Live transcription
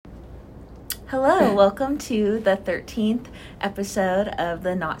Hello, welcome to the 13th episode of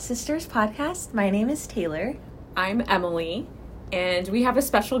the Not Sisters podcast. My name is Taylor. I'm Emily, and we have a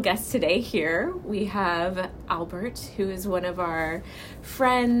special guest today here. We have Albert, who is one of our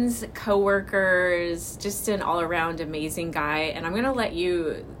friends, co-workers, just an all-around amazing guy. And I'm going to let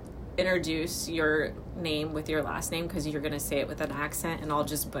you introduce your name with your last name because you're going to say it with an accent, and I'll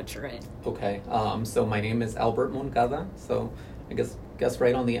just butcher it. Okay, so my name is Albert Moncada, so I guess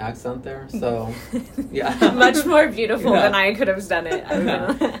right on the accent there, so yeah. Much more beautiful Yeah. than I could have done it. I don't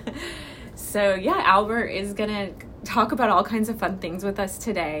know. So yeah, Albert is gonna talk about all kinds of fun things with us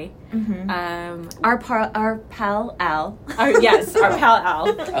today. Mm-hmm. Our pal Al. Our pal Al.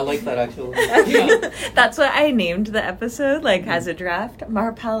 I like that actually. Yeah, That's what I named the episode, like as a draft.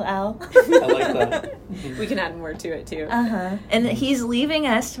 Our pal Al. I like that. We can add more to it too. And he's leaving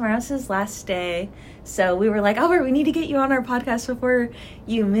us. Tomorrow's his last day. So we were like, Albert, we need to get you on our podcast before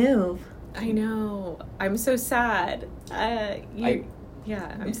you move. I know. I'm so sad. I'm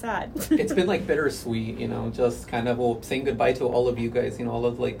sad. It's been like bittersweet, just kind of saying goodbye to all of you guys, all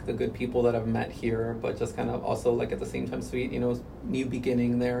of like the good people that I've met here, but just kind of also like at the same time sweet, new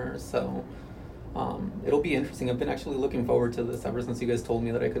beginning there. So it'll be interesting. I've been actually looking forward to this ever since you guys told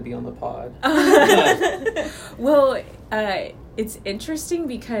me that I could be on the pod. Well, it's interesting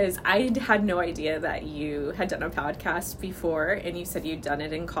because I had no idea that you had done a podcast before, and you said you'd done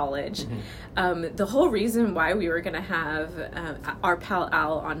it in college. Mm-hmm. The whole reason why we were going to have our pal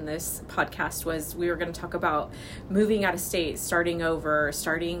Al on this podcast was we were going to talk about moving out of state, starting over,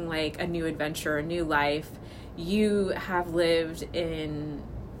 starting like a new adventure, a new life. You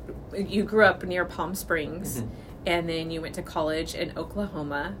grew up near Palm Springs, and then you went to college in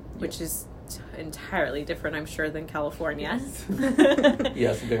Oklahoma, which is entirely different, I'm sure, than California.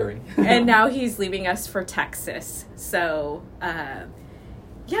 Yes, very. And now he's leaving us for Texas. So,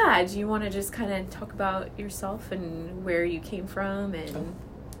 do you want to just kind of talk about yourself and where you came from? And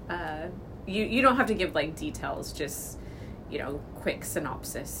you don't have to give like details, just quick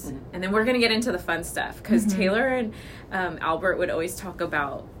synopsis. And then we're going to get into the fun stuff because Taylor and Albert would always talk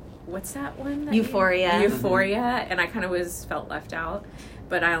about, what's that one? Euphoria. Euphoria. And I kind of felt left out.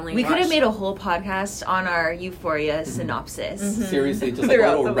 But we could have made a whole podcast on our Euphoria synopsis. Seriously, just like a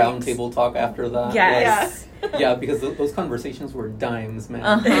little round table talk after that. Yes. Yeah, because those conversations were dimes,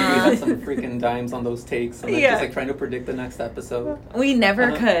 man. We had some freaking dimes on those takes, and just like trying to predict the next episode. We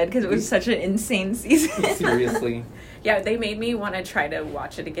never could because it was such an insane season. Seriously. Yeah, they made me want to try to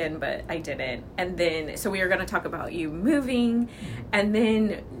watch it again, but I didn't. And then, so we were going to talk about you moving, and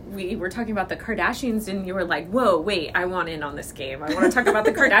then we were talking about the Kardashians, and you were like, whoa, wait, I want in on this game. I want to talk about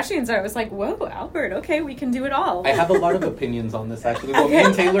the Kardashians. I was like, whoa, Albert, okay, we can do it all. I have a lot of opinions on this, actually. Well, me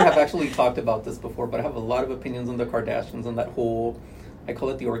and Taylor have actually talked about this before, but I have a lot of opinions on the Kardashians and that whole, I call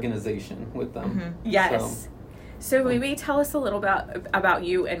it the organization with them. Yes. So maybe tell us a little about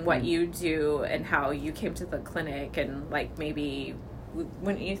you and what you do and how you came to the clinic and like maybe,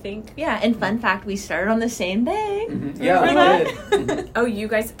 wouldn't you think? Yeah, and fun fact, we started on the same day. Yeah, we did. Oh, you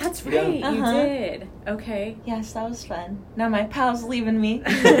guys, that's right, you did. Okay. Yes, that was fun. Now my pal's leaving me.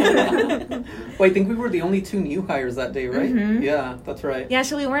 Well, I think we were the only two new hires that day, right? Yeah, that's right. Yeah,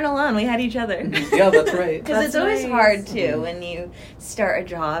 so we weren't alone. We had each other. Yeah, that's right. Because it's always hard, too, when you start a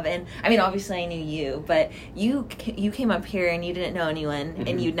job. And, I mean, obviously I knew you, but you came up here and you didn't know anyone,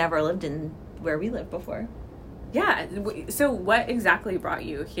 and you'd never lived in where we lived before. Yeah. So what exactly brought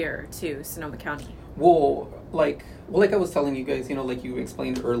you here to Sonoma County? Well, like I was telling you guys, like you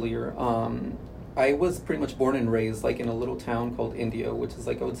explained earlier, I was pretty much born and raised like in a little town called Indio, which is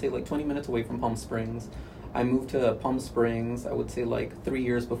like, I would say like 20 minutes away from Palm Springs. I moved to Palm Springs, I would say like 3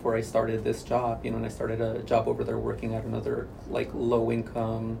 years before I started this job, and I started a job over there working at another like low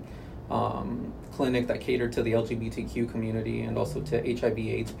income clinic that catered to the LGBTQ community and also to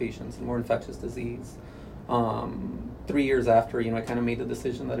HIV/AIDS patients and more infectious disease. 3 years after, I kind of made the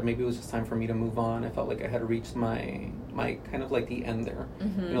decision that maybe it was just time for me to move on. I felt like I had reached my kind of like the end there.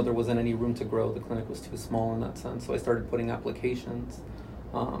 There wasn't any room to grow. The clinic was too small in that sense. So I started putting applications.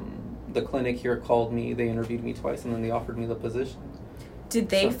 The clinic here called me. They interviewed me twice, and then they offered me the position. Did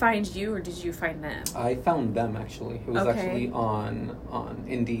they find you, or did you find them? I found them, actually. It was actually on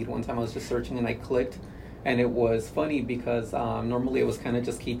Indeed. One time I was just searching, and I clicked. And it was funny because normally I was kind of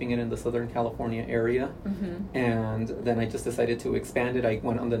just keeping it in the Southern California area. And then I just decided to expand it. I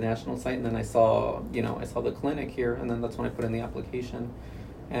went on the national site, and then I saw the clinic here, and then that's when I put in the application.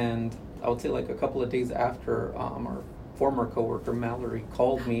 And I would say like a couple of days after, our former coworker Mallory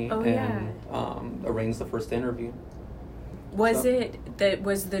called me arranged the first interview. Was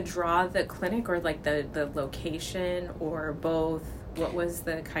the draw the clinic or like the location or both? What was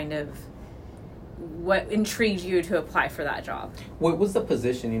the kind of... what intrigued you to apply for that job? What was the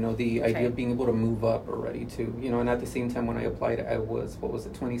position, the Okay. idea of being able to move up already too, and at the same time when I applied, I was,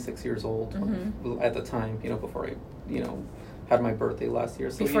 26 years old at the time, before I, had my birthday last year.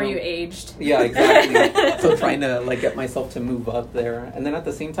 So, Before you aged. Yeah, exactly. So trying to get myself to move up there. And then at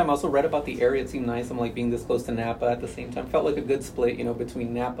the same time, I also read about the area. It seemed nice. I'm being this close to Napa at the same time. Felt like a good split,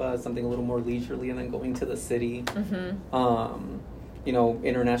 between Napa, something a little more leisurely, and then going to the city.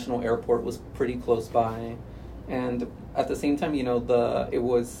 International airport was pretty close by. And at the same time, it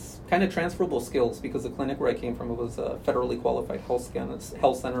was kind of transferable skills because the clinic where I came from, it was a federally qualified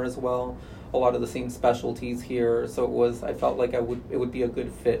health center as well. A lot of the same specialties here, so I felt like it would be a good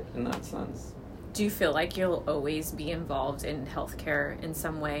fit in that sense. Do you feel like you'll always be involved in healthcare in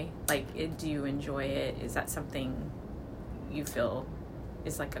some way? Do you enjoy it? Is that something you feel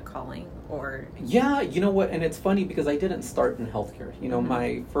is like a calling, or? Yeah, you know what? And it's funny because I didn't start in healthcare.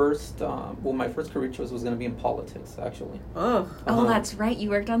 My first, my first career choice was going to be in politics, actually. Oh, that's right.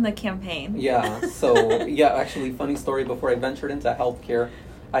 You worked on the campaign. Yeah. So actually, funny story. Before I ventured into healthcare,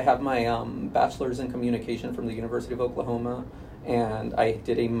 I have my bachelor's in communication from the University of Oklahoma, and I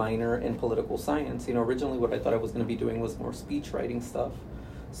did a minor in political science. Originally what I thought I was going to be doing was more speech writing stuff.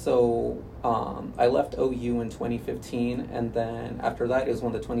 So I left OU in 2015, and then after that is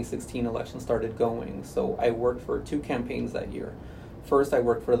when the 2016 election started going. So I worked for 2 campaigns that year. First, I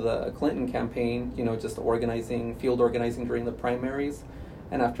worked for the Clinton campaign, just field organizing during the primaries.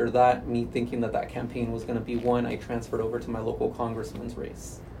 And after that, me thinking that campaign was going to be won, I transferred over to my local congressman's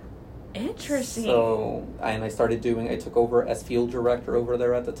race. Interesting. So, and I took over as field director over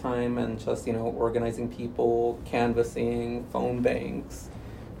there at the time, and just, organizing people, canvassing, phone banks,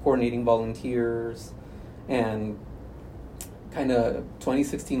 coordinating volunteers, and kind of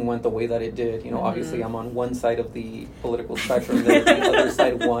 2016 went the way that it did. Obviously I'm on one side of the political spectrum, the other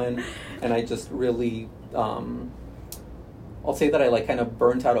side won, and I just really, I'll say that I kind of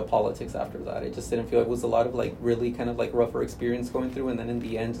burnt out of politics after that. I just didn't feel it was a lot of really kind of rougher experience going through, and then in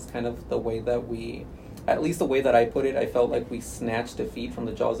the end, just kind of the way that at least the way that I put it, I felt like we snatched defeat from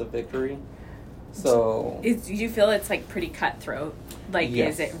the jaws of victory. So do you feel it's pretty cutthroat?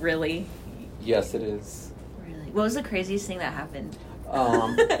 Yes. Is it really? Yes, it is. Really? What was the craziest thing that happened?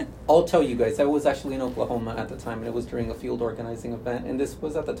 I'll tell you guys, I was actually in Oklahoma at the time, and it was during a field organizing event, and this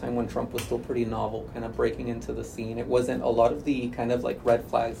was at the time when Trump was still pretty novel, kind of breaking into the scene. It wasn't, a lot of the kind of red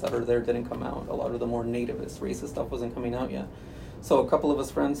flags that are there didn't come out. A lot of the more nativist, racist stuff wasn't coming out yet. So a couple of us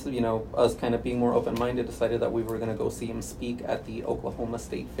friends, us kind of being more open-minded, decided that we were going to go see him speak at the Oklahoma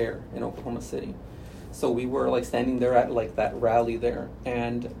State Fair in Oklahoma City. So we were standing there at that rally there,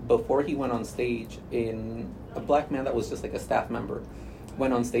 and before he went on stage, a black man that was just a staff member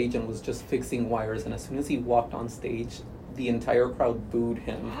went on stage and was just fixing wires, and as soon as he walked on stage, the entire crowd booed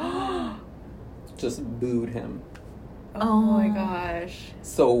him. Just booed him. Oh my gosh.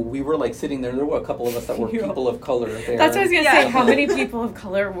 So we were sitting there were a couple of us that were people of color there. That's what I was going to say. How many people of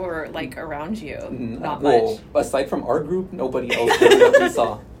color were around you? Not much. Aside from our group, nobody else that we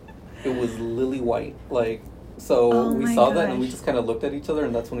saw. It was lily white. So we saw that, and we just kind of looked at each other,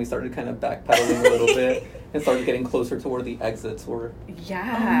 and that's when we started kind of backpedaling a little bit and started getting closer to where the exits were.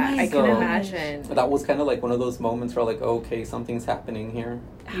 Yeah, I can imagine. That was kind of one of those moments where okay, something's happening here.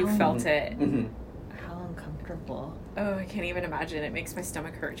 You felt it. Mm-hmm. How uncomfortable. Oh, I can't even imagine. It makes my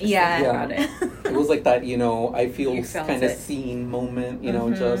stomach hurt just thinking about it. It was that, I feel kind of seen moment,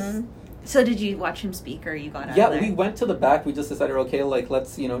 just... So did you watch him speak, or you got out of there? Yeah, we went to the back. We just decided, okay,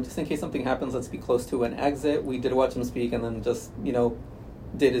 let's, just in case something happens, let's be close to an exit. We did watch him speak, and then just,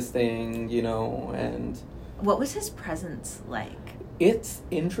 did his thing, and... What was his presence like? It's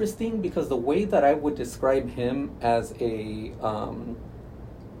interesting because the way that I would describe him as a...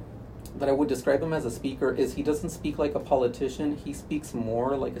 speaker is he doesn't speak like a politician. He speaks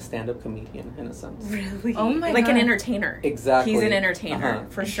more like a stand-up comedian in a sense. Really? Oh my God. God. An entertainer. Exactly. He's an entertainer,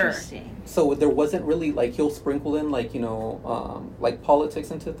 for sure. So there wasn't really he'll sprinkle in politics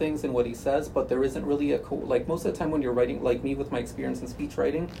into things and what he says, but there isn't really most of the time when you're writing, me with my experience in speech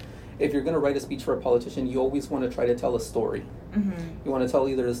writing, if you're going to write a speech for a politician, you always want to try to tell a story. Mm-hmm. You want to tell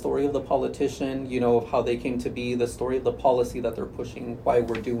either the story of the politician, how they came to be, the story of the policy that they're pushing, why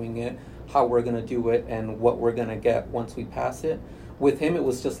we're doing it, how we're going to do it, and what we're going to get once we pass it. With him, it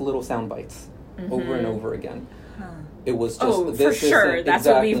was just little sound bites over and over again. Huh. It was just for sure. That's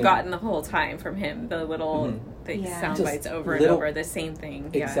what we've gotten the whole time from him. The little sound just bites over and over, the same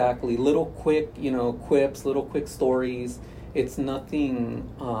thing. Exactly. Yeah. Little quick, quips, little quick stories. It's nothing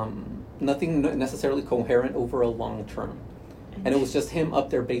necessarily coherent over a long term. And it was just him up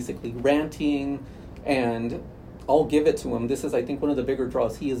there basically ranting, and I'll give it to him. This is, I think, one of the bigger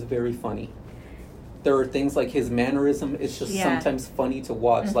draws. He is very funny. there are things like his mannerism is just sometimes funny to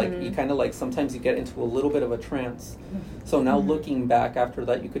watch. Like, you kind of like, sometimes you get into a little bit of a trance. So now looking back after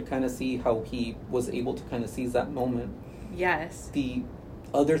that, you could kind of see how he was able to kind of seize that moment. Yes. The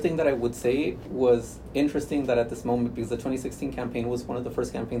other thing that I would say was interesting that at this moment, because the 2016 campaign was one of the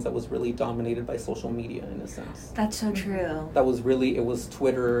first campaigns that was really dominated by social media in a sense. That's so true. That was really, it was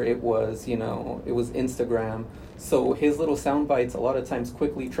Twitter, it was, you know, it was Instagram. So his little sound bites a lot of times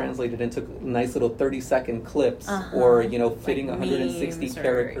quickly translated into nice little 30-second clips or, you know, fitting like 160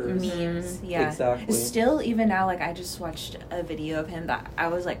 characters. Memes, yeah. Exactly. Still, even now, like, I just watched a video of him that I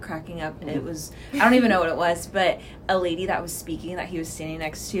was, like, cracking up. It was, I don't even know what it was, but a lady that was speaking that he was standing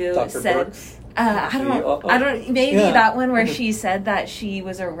next to Dr. said... Brooks? I don't, maybe that one where she said that she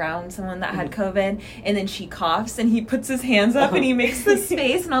was around someone that had COVID, and then she coughs, and he puts his hands up, and he makes this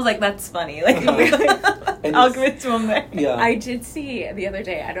face, and I was like, that's funny. Like, I'll give it to him there. Yeah. I did see the other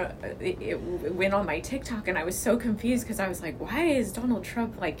day, it went on my TikTok, and I was so confused, because I was like, why is Donald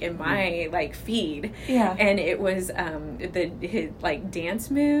Trump, like, in my, like, feed? Yeah. And it was, his, like,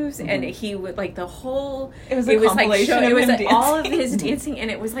 dance moves, and he would, like, the whole... It was like, all of his dancing, and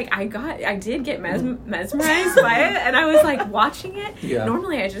it was like, I did get mesmerized by it, and I was like watching it.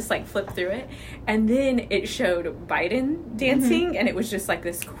 Normally I just like flip through it, and then it showed Biden dancing, and it was just like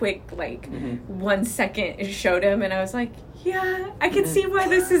this quick, like 1 second it showed him, and I was like, yeah, I can see why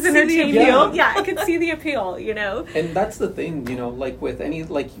this is entertaining. I could see the appeal, you know. And that's the thing, you know, like with any,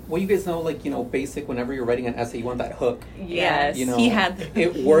 like, well, you guys know, like, you know, basic, whenever you're writing an essay, you want that hook. Yes. You know, he had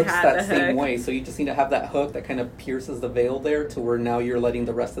it works that same way. So you just need to have that hook that kind of pierces the veil there to where now you're letting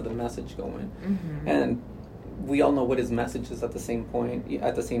the rest of the message go in. And we all know what his message is at the same point,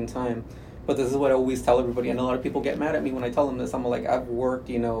 at the same time. But this is what I always tell everybody, and a lot of people get mad at me when I tell them this. I'm like, I've worked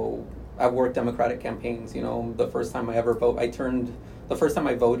Democratic campaigns. You know, the first time I ever the first time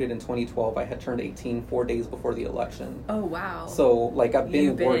I voted in 2012, I had turned 18 4 days before the election. Oh, wow. So, like, I've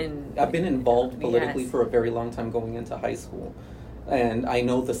been involved politically for a very long time going into high school. And I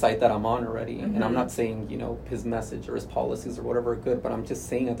know the side that I'm on already. And I'm not saying, you know, his message or his policies or whatever are good, but I'm just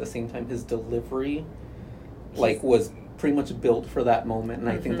saying at the same time his delivery, like, was pretty much built for that moment, and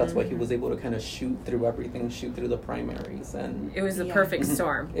I think that's why he was able to kind of shoot through everything, shoot through the primaries, and it was the perfect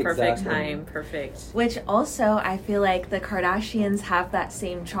storm, perfect time, perfect. Which also, I feel like the Kardashians have that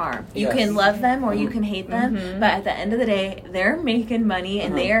same charm. You can love them or you can hate them, but at the end of the day, they're making money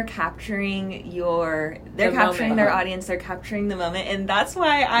and they are capturing their audience, they're capturing the moment, and that's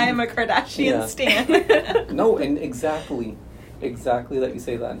why I am a Kardashian stan. No, and exactly that you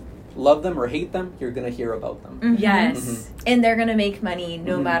say that. Love them or hate them, you're going to hear about them. Yes. And they're going to make money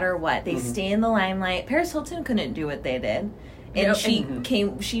no matter what. They stay in the limelight. Paris Hilton couldn't do what they did. And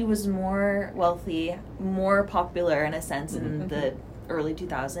she was more wealthy, more popular in a sense in the early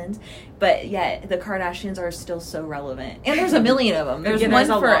 2000s. But yet the Kardashians are still so relevant. And there's a million of them. There's one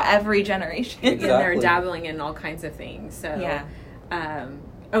for every generation. Exactly. And they're dabbling in all kinds of things. So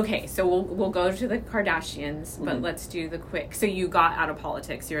okay, so we'll go to the Kardashians, but let's do the quick. So you got out of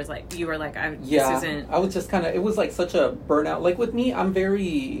politics. You were like, this isn't. I was just kind of. It was like such a burnout. Like with me, I'm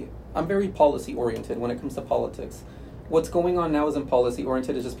very policy oriented when it comes to politics. What's going on now isn't policy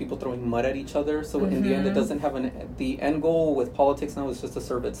oriented. It's just people throwing mud at each other. So in the end, it doesn't have the end goal with politics now is just to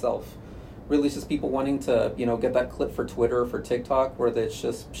serve itself. Really, it's just people wanting to, you know, get that clip for Twitter or for TikTok where it's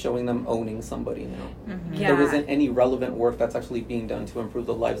just showing them owning somebody now. There isn't any relevant work that's actually being done to improve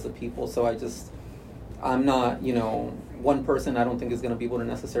the lives of people. So I'm not, you know, one person I don't think is going to be able to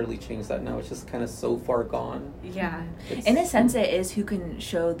necessarily change that now. It's just kind of so far gone. Yeah. In a sense, it is who can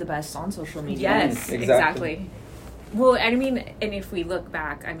show the best on social media. Yes, exactly. Well, I mean, and if we look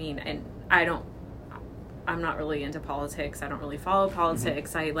back, I mean, and I'm not really into politics. I don't really follow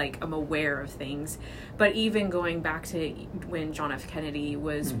politics. I'm aware of things. But even going back to when John F. Kennedy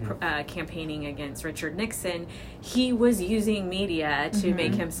was campaigning against Richard Nixon, he was using media to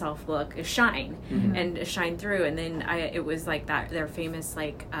make himself shine and shine through. And then it was like their famous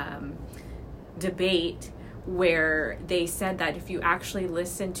debate where they said that if you actually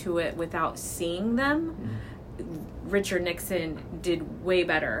listen to it without seeing them, Richard Nixon did way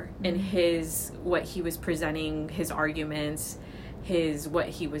better in what he was presenting, his arguments,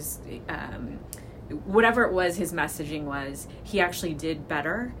 whatever it was, his messaging was, he actually did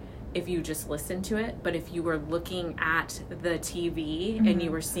better if you just listened to it. But if you were looking at the TV and you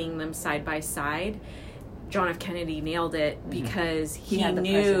were seeing them side by side, John F. Kennedy nailed it because he had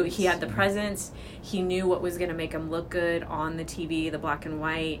the presence. He knew what was going to make him look good on the TV, the black and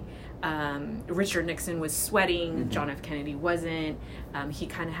white. Richard Nixon was sweating. John F. Kennedy wasn't. He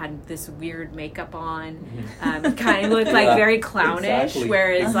kind of had this weird makeup on. Kind of looked like very clownish,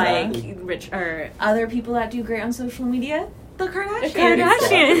 whereas like other people that do great on social media, the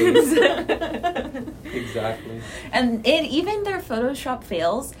Kardashians. Exactly. And even their Photoshop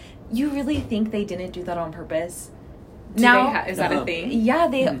fails, you really think they didn't do that on purpose? Is that a thing? Yeah,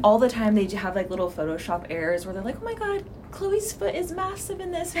 they all the time they have like little Photoshop errors where they're like, oh my god, Chloe's foot is massive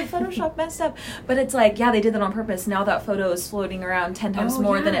in this, and Photoshop messed up. But it's like, yeah, they did that on purpose. Now that photo is floating around 10 times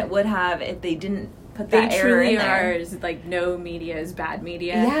more than it would have if they didn't put that error in there. They truly are, like, no media is bad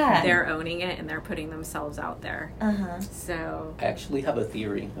media. Yeah. They're owning it, and they're putting themselves out there. So I actually have a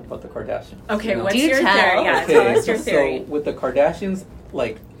theory about the Kardashians. Okay, what's your theory? Yeah, tell us your theory. So with the Kardashians,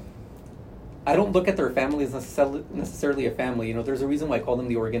 like, I don't look at their family as necessarily a family. You know, there's a reason why I call them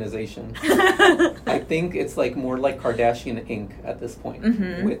the organization. I think it's like more like Kardashian Inc. at this point,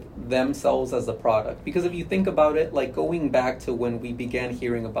 with themselves as a product. Because if you think about it, like going back to when we began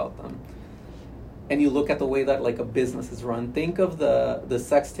hearing about them, and you look at the way that like a business is run, think of the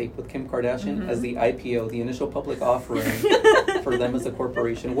sex tape with Kim Kardashian as the IPO, the initial public offering for them as a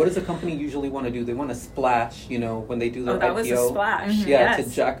corporation. What does a company usually want to do? They want to splash, you know, when they do their IPO. That was a splash. Yeah, to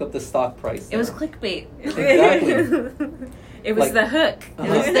jack up the stock price. It was clickbait. Exactly. It was like, the hook. It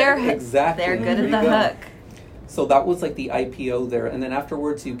was their hook. Exactly. They're good at the hook. So that was like the IPO there, and then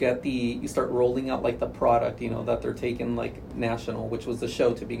afterwards you start rolling out like the product, you know, that they're taking like national, which was the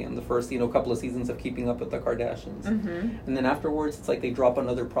show to begin the first, you know, couple of seasons of Keeping Up with the Kardashians, and then afterwards it's like they drop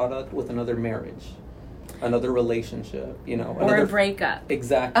another product with another marriage, another relationship, you know, or a breakup,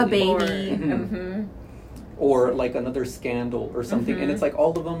 exactly, a baby, or like another scandal or something, and it's like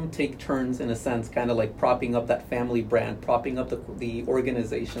all of them take turns in a sense, kind of like propping up that family brand, propping up the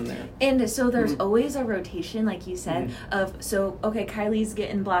organization there. And so there's always a rotation, like you said, of okay, Kylie's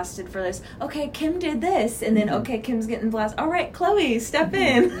getting blasted for this. Okay, Kim did this, and then okay, Kim's getting blasted. All right, Chloe, step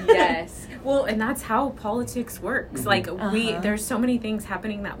in. Yes. Well, and that's how politics works. Like there's so many things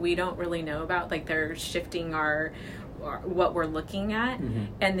happening that we don't really know about. Like they're shifting what we're looking at,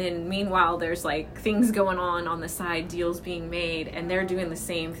 and then meanwhile there's like things going on the side, deals being made, and they're doing the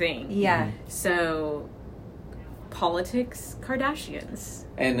same thing. So politics, Kardashians,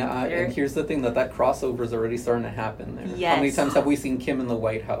 and here's the thing, that crossover is already starting to happen there. Yes. How many times have we seen Kim in the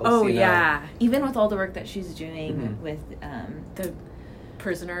White House? Oh, you know? yeah. Even with all the work that she's doing with the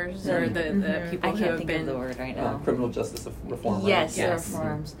prisoners or the people who have been of the word right now. Criminal justice reform. Yes, right?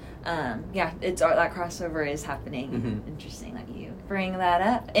 reforms. It's that crossover is happening. Interesting that you bring that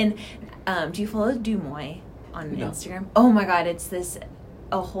up. And do you follow Dumoy on Instagram? Oh my God, it's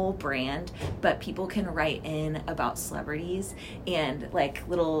a whole brand, but people can write in about celebrities and like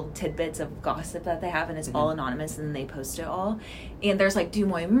little tidbits of gossip that they have, and it's all anonymous, and then they post it all. And there's like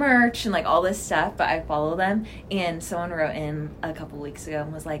Dumoy merch and like all this stuff, but I follow them. And someone wrote in a couple weeks ago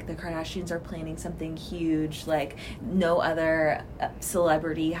and was like, the Kardashians are planning something huge, like no other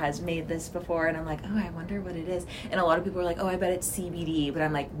celebrity has made this before. And I'm like, oh, I wonder what it is. And a lot of people are like, oh, I bet it's CBD, but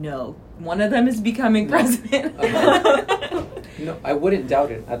I'm like, no, one of them is becoming president. No, I wouldn't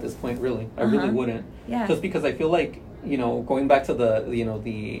doubt it at this point, really. I really wouldn't. Yeah. Just because I feel like, you know, going back to the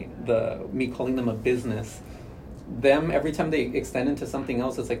me calling them a business, them, every time they extend into something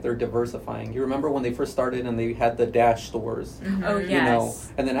else, it's like they're diversifying. You remember when they first started and they had the Dash stores? Oh, yes. You know,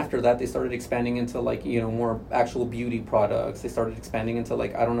 and then after that they started expanding into like, you know, more actual beauty products. They started expanding into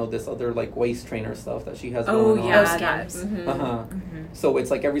like, I don't know, this other like waist trainer stuff that she has going on. Yeah. So it's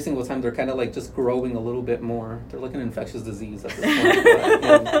like every single time they're kind of like just growing a little bit more. They're like an infectious disease at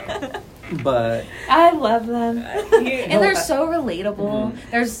this point. But I love them. And they're so relatable.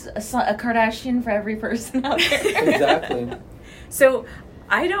 There's a Kardashian for every person out there. Exactly. So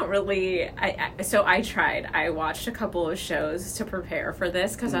I don't really, I tried. I watched a couple of shows to prepare for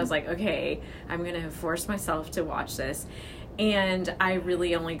this because I was like, okay, I'm going to force myself to watch this. And I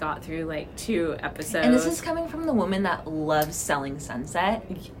really only got through like 2 episodes. And this is coming from the woman that loves selling Sunset.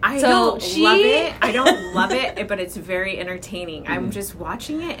 I don't love it. I don't love it, but it's very entertaining. I'm just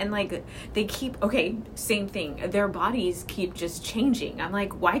watching it, and like they keep, same thing. Their bodies keep just changing. I'm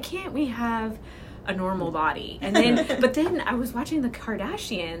like, why can't we have a normal body? And then, but then I was watching the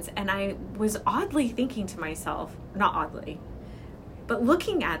Kardashians, and I was oddly thinking to myself, not oddly, but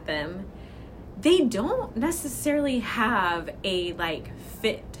looking at them, they don't necessarily have a like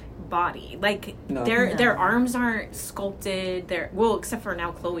fit body. Like their arms aren't sculpted. Except for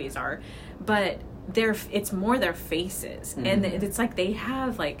now Chloe's are, but it's more their faces. Mm-hmm. And it's like they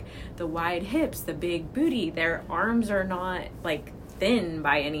have like the wide hips, the big booty. Their arms are not like thin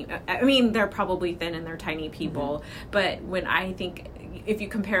by any, I mean, they're probably thin and they're tiny people, but when I think, if you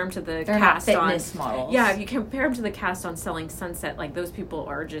compare them to the cast not fitness models. Yeah, if you compare them to the cast on Selling Sunset, like those people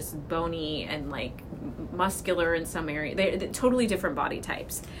are just bony and like muscular in some area. They're totally different body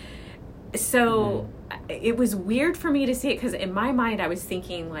types. So it was weird for me to see it, because in my mind I was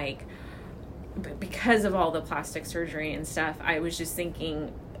thinking like, because of all the plastic surgery and stuff, I was just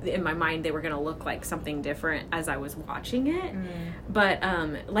thinking in my mind they were going to look like something different as I was watching it. But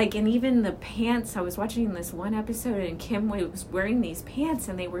like, and even the pants, I was watching this one episode and Kim was wearing these pants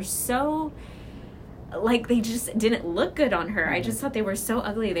and they were so like, they just didn't look good on her. I just thought they were so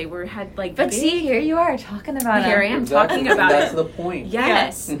ugly. They had like, but see, here you are talking about here I am talking about that's it. The point.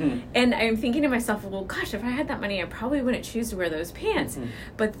 Yes. And I'm thinking to myself, well, gosh, if I had that money, I probably wouldn't choose to wear those pants.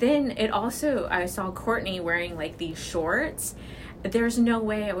 But then it also, I saw Courtney wearing like these shorts. There's no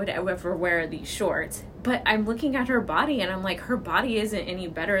way I would ever wear these shorts. But I'm looking at her body and I'm like, her body isn't any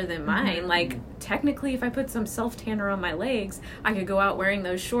better than mine. Like, technically, if I put some self-tanner on my legs, I could go out wearing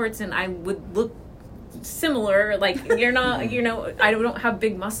those shorts and I would look similar. Like, you're not, you know, I don't have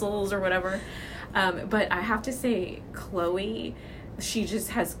big muscles or whatever. But I have to say, Chloe, she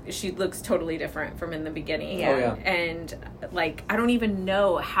looks totally different from in the beginning. Yeah. Oh, yeah. And like, I don't even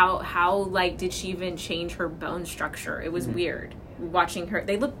know how like, did she even change her bone structure? It was weird watching her.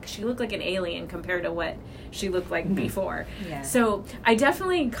 She looked like an alien compared to what she looked like before. Yeah. So I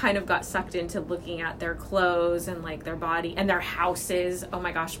definitely kind of got sucked into looking at their clothes and like their body and their houses. Oh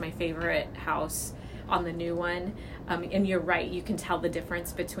my gosh, my favorite house on the new one. And you're right, you can tell the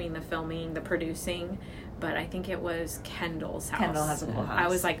difference between the filming, the producing, but I think it was Kendall's house. Kendall has a cool house. I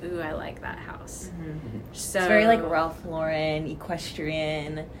was like, ooh, I like that house. So it's very like Ralph Lauren,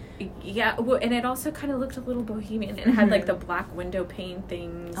 equestrian. Yeah, well, and it also kind of looked a little bohemian. And it had like the black window pane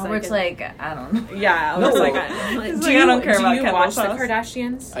things. Oh, where it's like, I don't know. Yeah, I was like, I don't care about Kendall's house. The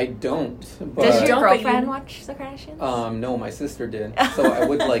Kardashians? I don't. But does your girlfriend watch the Kardashians? No, my sister did. So I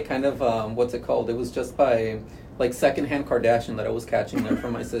would like kind of, what's it called? It was just by like secondhand Kardashian that I was catching there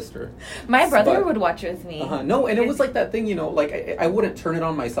from my sister. My brother would watch it with me. No, and it was like that thing, you know, like I wouldn't turn it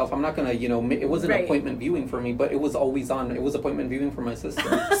on myself. I'm not going to, you know, it wasn't appointment viewing for me, but it was always on. It was appointment viewing for my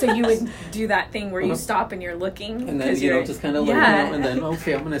sister. So you would do that thing where you stop and you're looking. And then, you know, just kind of like, you know, and then,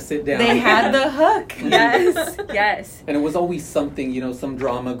 okay, I'm going to sit down. They had the hook. Yes, yes. And it was always something, you know, some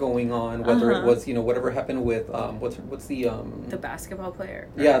drama going on, whether it was, you know, whatever happened with, what's the basketball player.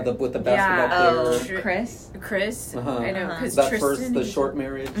 Yeah, with the basketball player. Chris. I know, because that first, the short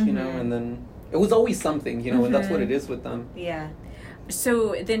marriage, you know, and then it was always something, you know, and that's what it is with them. Yeah.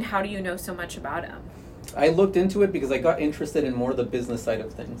 So then how do you know so much about them? I looked into it because I got interested in more of the business side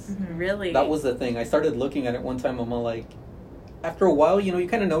of things. Really? That was the thing. I started looking at it one time, I'm all like, after a while, you know, you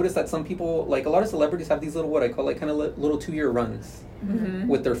kind of notice that some people, like a lot of celebrities have these little, what I call like kind of little 2-year runs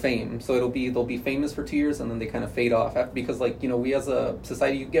with their fame. So they'll be famous for 2 years and then they kind of fade off because, like, you know, we as a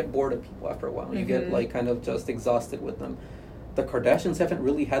society, you get bored of people after a while. You get like kind of just exhausted with them. The Kardashians haven't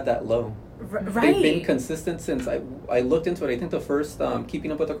really had that low. Right. They've been consistent since I looked into it. I think the first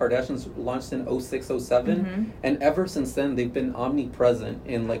Keeping Up with the Kardashians launched in 06, 07. And ever since then, they've been omnipresent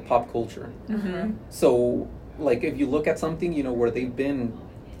in like pop culture. So like if you look at something, you know, where they've been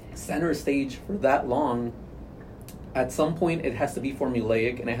center stage for that long, at some point it has to be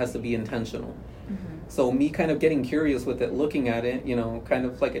formulaic and it has to be intentional. So me kind of getting curious with it, looking at it, you know, kind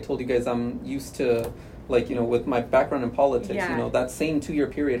of like I told you guys, I'm used to, like, you know, with my background in politics, you know, that same 2-year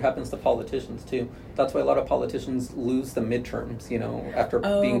period happens to politicians too. That's why a lot of politicians lose the midterms, you know, after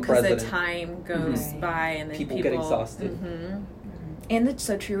being president. Because the time goes by and then people get exhausted. And it's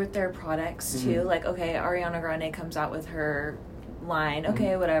so true with their products too. Like, okay, Ariana Grande comes out with her line.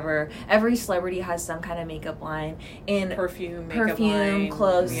 Okay, whatever. Every celebrity has some kind of makeup line. And perfume, line.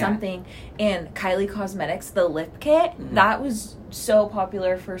 Clothes, something. And Kylie Cosmetics, the lip kit, that was so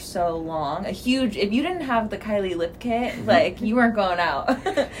popular for so long. If you didn't have the Kylie lip kit, like, you weren't going out.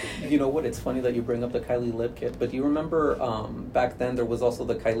 You know what? It's funny that you bring up the Kylie lip kit, but do you remember back then there was also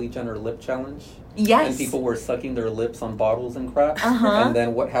the Kylie Jenner lip challenge? Yes. And people were sucking their lips on bottles and crap. And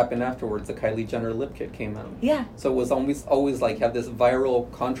then what happened afterwards? The Kylie Jenner lip kit came out. Yeah. So it was always like, you have this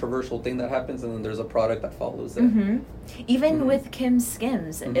viral, controversial thing that happens, and then there's a product that follows it. Even with Kim's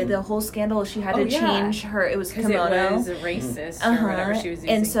Skims, the whole scandal, she had to change her, it was kimono. It was racist or whatever she was using.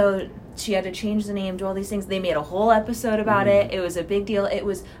 And so she had to change the name, do all these things. They made a whole episode about it. It was a big deal. It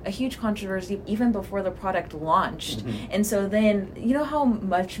was a huge controversy even before the product launched. And so then, you know how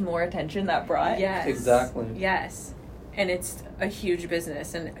much more attention that brought? Yes. Exactly. Yes. and it's a huge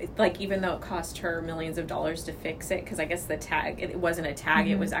business, and like even though it cost her millions of dollars to fix it, because I guess the tag, it wasn't a tag,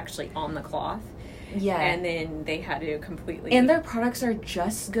 it was actually on the cloth. Yeah. And then they had to completely... And their products are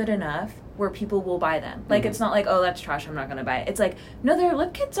just good enough where people will buy them. Like, it's not like, oh, that's trash, I'm not going to buy it. It's like, no, their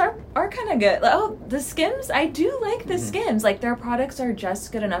lip kits are kind of good. Like, oh, the Skims, I do like the Skims. Like, their products are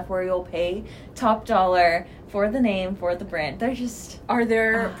just good enough where you'll pay top dollar for the name, for the brand. They're just... Are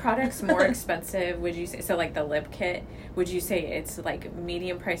their products more expensive, would you say? So, like, the lip kit, would you say it's, like,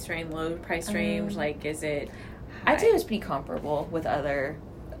 medium price range, low price range? Like, is it... high? I'd say it's pretty comparable with other...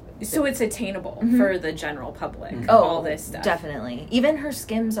 So it's attainable for the general public, all this stuff. Definitely. Even her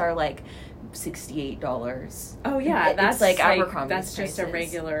Skims are, like, $68. Oh, yeah. That's like Abercrombie. That's just a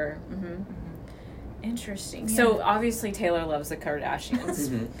regular... Interesting. Yeah. So, obviously, Taylor loves the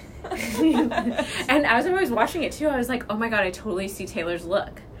Kardashians. And as I was watching it, too, I was like, oh, my God, I totally see Taylor's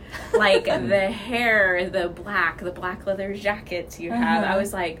look. Like, the hair, the black leather jackets you have. I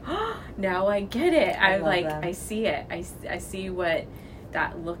was like, oh, now I get it. I see it. I see what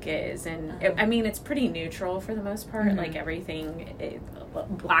that look is. And, I mean, it's pretty neutral for the most part. Like, everything...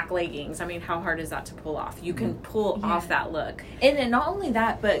 black leggings. I mean, how hard is that to pull off? You can pull off that look. And not only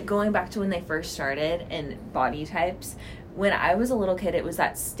that, but going back to when they first started and body types, when I was a little kid, it was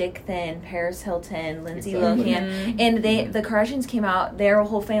that stick thin Paris Hilton, Lindsay Lohan, and the Kardashians came out. Their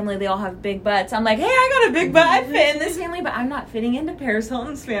whole family, they all have big butts. I'm like, hey, I got a big butt. I fit in this family, but I'm not fitting into Paris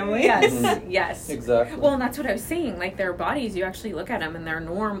Hilton's family. Yes, yes, exactly. Well, and that's what I was saying. Like their bodies, you actually look at them, and they're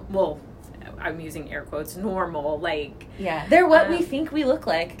normal. Well, I'm using air quotes, normal, like... Yeah, they're what we think we look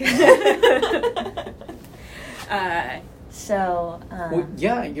like. Well,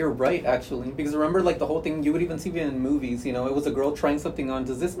 yeah, you're right, actually. Because remember, like, the whole thing, you would even see it in movies, you know, it was a girl trying something on,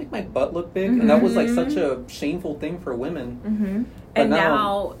 does this make my butt look big? And that was, like, such a shameful thing for women. But and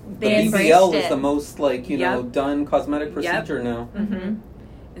now the BBL is the most, like, you know, done cosmetic procedure now.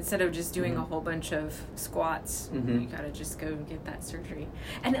 Instead of just doing a whole bunch of squats, you gotta just go get that surgery.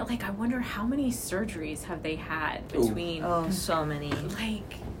 And like, I wonder how many surgeries have they had between? Oh, so many.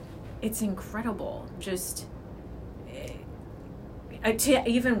 Like, it's incredible. Just to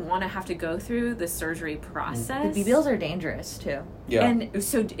even want to have to go through the surgery process. The BBLs are dangerous too. Yeah. And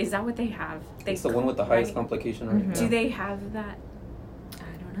so, is that what they have? It's the one with the highest complication rate. Do they have that?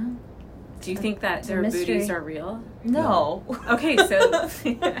 I don't know. Do you think that their booties are real? No. Okay, so...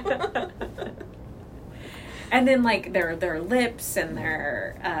 And then, like, their lips and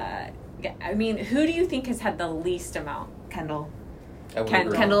their... I mean, who do you think has had the least amount? Kendall.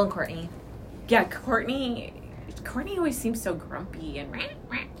 Kendall and Courtney. Yeah, Courtney always seems so grumpy and...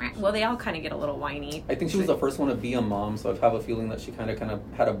 Well, they all kind of get a little whiny. I think she was the first one to be a mom, so I have a feeling that she kind of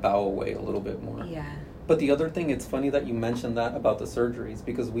had to bow away a little bit more. Yeah. But the other thing, it's funny that you mentioned that about the surgeries,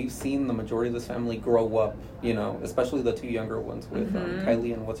 because we've seen the majority of this family grow up, you know, especially the two younger ones with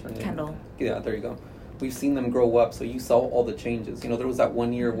Kylie and what's her name? Kendall. Yeah, there you go. We've seen them grow up, so you saw all the changes. You know, there was that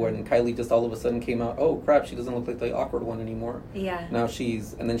one year when Kylie just all of a sudden came out, oh crap, she doesn't look like the awkward one anymore. Yeah. Now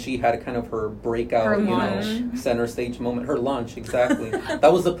and then she had kind of her breakout, center stage moment. Her launch, exactly.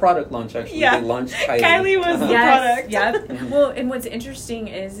 That was the product launch, actually. Yeah. They launched Kylie. Kylie was the product. Yep. Well, and what's interesting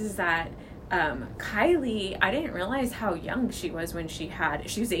is that Kylie, I didn't realize how young she was when she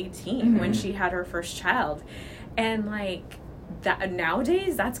was 18 when she had her first child. And like that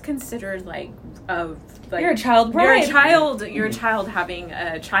nowadays, that's considered like you're a child bride. You're a child having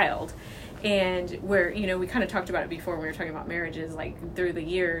a child. And where, you know, we kind of talked about it before when we were talking about marriages, like through the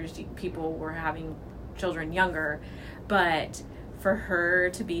years, people were having children younger, but for her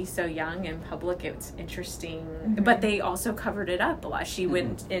to be so young in public, it's interesting. But they also covered it up a lot. She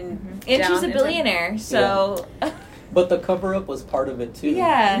went in, and she's a billionaire, so. Yeah. But the cover up was part of it too.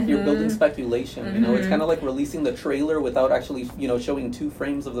 Yeah, you're building speculation. You know, it's kind of like releasing the trailer without actually, you know, showing 2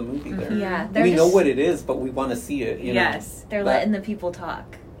 frames of the movie there. Yeah, we know what it is, but we want to see it. You know? They're letting the people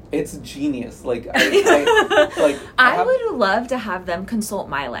talk. It's genius. Like, I would love to have them consult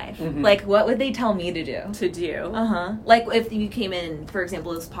my life. Like, what would they tell me to do? Like, if you came in, for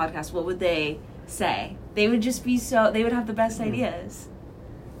example, this podcast, what would they say? They would just be they would have the best ideas.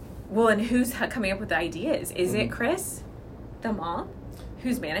 Well, and who's coming up with the ideas? Is it Chris, the mom,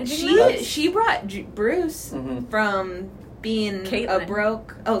 who's managing She brought Bruce from being Caitlyn. a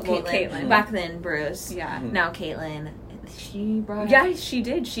broke... Oh, Caitlyn. Caitlyn. Back then, Bruce. Yeah. Now, Caitlyn. She brought... Yeah, she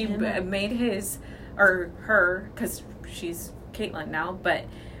did. She made his... Or her, because she's Caitlyn now, but...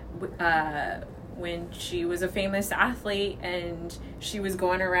 when she was a famous athlete and she was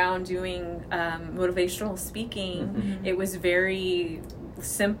going around doing motivational speaking, it was very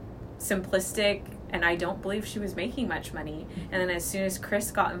simplistic, and I don't believe she was making much money. And then as soon as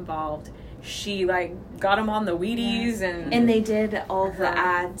Chris got involved, she like got them on the Wheaties and they did all the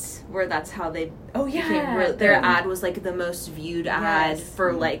ads where that's how they their ad was like the most viewed ad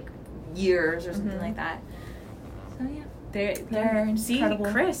for like years or something like that. So yeah. They're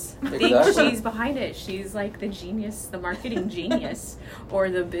incredible. Chris thinks she's behind it. She's like the genius, the marketing genius, or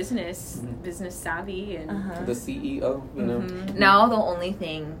the business savvy, and the CEO. You know. Now the only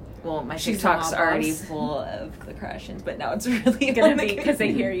thing, well, my TikTok's already full of the Kardashians, but now it's really gonna be because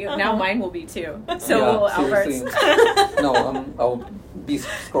they hear you. Now mine will be too. So will Albert's. No, I'll be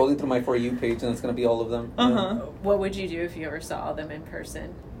scrolling through my For You page, and it's gonna be all of them. What would you do if you ever saw them in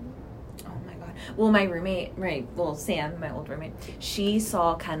person? Well, my roommate, Sam, my old roommate, she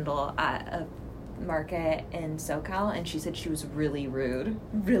saw Kendall at a market in SoCal, and she said she was really rude.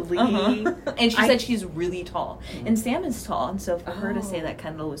 Really? And she said she's really tall. And Sam is tall, and so for her to say that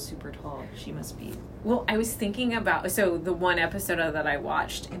Kendall was super tall, she must be. Well, I was thinking about, so the one episode that I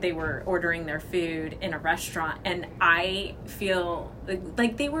watched, they were ordering their food in a restaurant, and I feel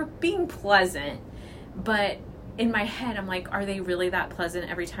like they were being pleasant, but in my head, I'm like, are they really that pleasant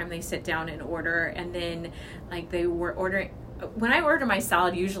every time they sit down and order? And then, like, they were ordering... When I order my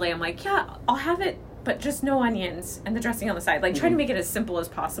salad, usually I'm like, yeah, I'll have it, but just no onions and the dressing on the side. Like, trying to make it as simple as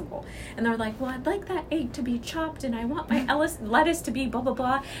possible. And they're like, well, I'd like that egg to be chopped, and I want my lettuce to be blah, blah,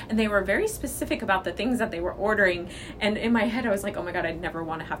 blah. And they were very specific about the things that they were ordering. And in my head, I was like, oh, my God, I'd never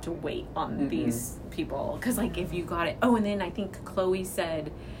want to have to wait on these people. Because, like, if you got it... Oh, and then I think Chloe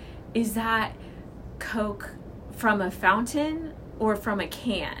said, is that Coke from a fountain or from a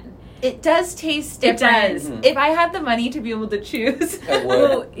can? It does taste different. It does. If I had the money to be able to choose, I would.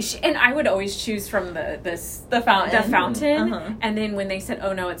 Well, and I would always choose from the fountain. The fountain. And then when they said,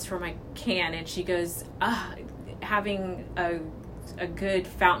 "Oh no, it's from a can," and she goes, "Having a good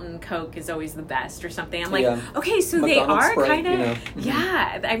fountain Coke is always the best," or something. I'm like, okay, so McDonald's they are Sprite, kind of, you know.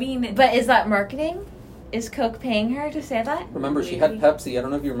 yeah. I mean, but is that marketing? Is Coke paying her to say that? Remember, she had Pepsi. I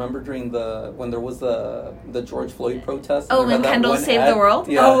don't know if you remember during when there was the George Floyd protest. Oh, when Kendall saved the world?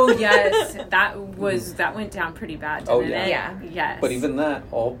 Yeah. Oh, yes. That went down pretty bad, didn't it? Yeah. Yes. But even that,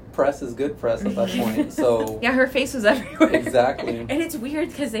 all press is good press at that point. So yeah, her face was everywhere. Exactly. And it's weird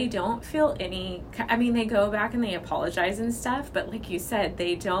because they don't feel any... I mean, they go back and they apologize and stuff, but like you said,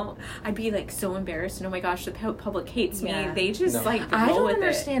 they don't... I'd be like so embarrassed and oh my gosh, the public hates me. They just I don't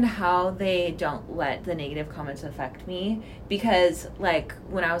understand how they don't let the negative comments affect me, because like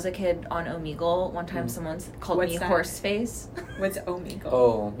when I was a kid on Omegle, one time someone called me horse face. What's Omegle?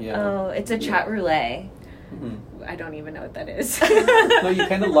 Oh yeah. Oh, it's a chat roulette. I don't even know what that is. No, you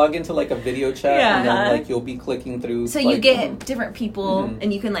kind of log into like a video chat, and then like you'll be clicking through. So you get different people,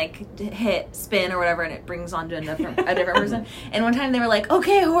 and you can like hit spin or whatever, and it brings on to a different person. And one time they were like,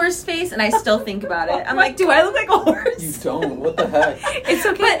 "Okay, horse face," and I still think about it. I'm like, "Do I look like a horse?" You don't. What the heck? It's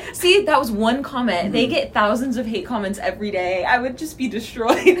okay. But see, that was one comment. They get thousands of hate comments every day. I would just be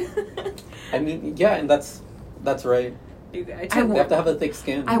destroyed. I mean, yeah, and that's right. They have to have a thick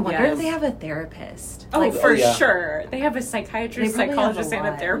skin. I wonder if they have a therapist. Oh, for sure. They have a psychiatrist, psychologist, and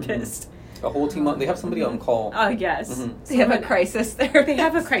a therapist. A whole team. They have somebody on call. Oh, yes. They have a crisis therapist. They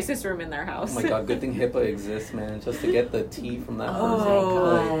have a crisis room in their house. Oh my God, good thing HIPAA exists, man, just to get the tea from that person.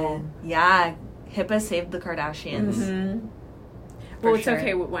 Oh my God. Yeah, HIPAA saved the Kardashians. Well, it's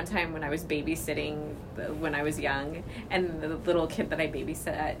okay. One time when I was babysitting, when I was young, and the little kid that I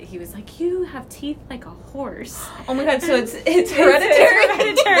babysat, he was like, "You have teeth like a horse." Oh my God! So it's hereditary.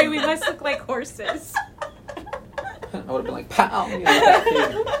 It's hereditary. We must look like horses. I would have been like, "Pow!" You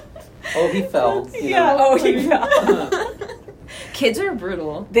know, oh, he fell. You know? Oh, he fell. Kids are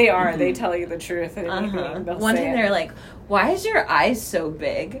brutal. They are. They tell you the truth. And one time they're like, "Why is your eyes so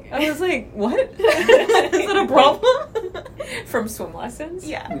big?" I was like, "What? Is that a problem?" From swim lessons?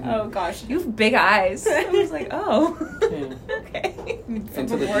 Yeah. Oh gosh, you have big eyes. I was like, "Oh, okay."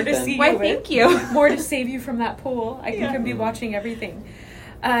 More to see. Why? Thank you. More to save you from that pool. I can be watching everything.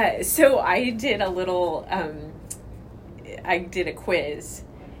 So I did a little. I did a quiz.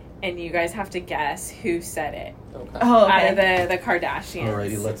 And you guys have to guess who said it. Okay. Oh, okay. Out of the Kardashians.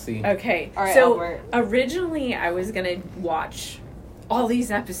 Alrighty, let's see. Okay. All right, so Albert. Originally I was going to watch all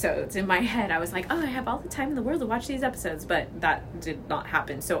these episodes. In my head I was like, oh, I have all the time in the world to watch these episodes. But that did not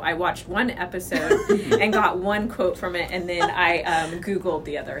happen. So I watched one episode and got one quote from it. And then I Googled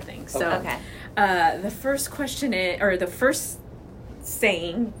the other thing. So the first question or the first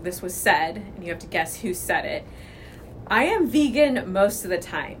saying, this was said, and you have to guess who said it. I am vegan most of the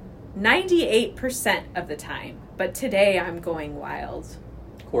time. 98% of the time. But today I'm going wild.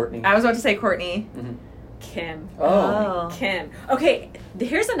 Courtney. I was about to say Courtney. Kim. Oh. Kim. Okay,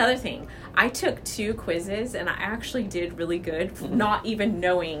 here's another thing. I took 2 quizzes and I actually did really good, not even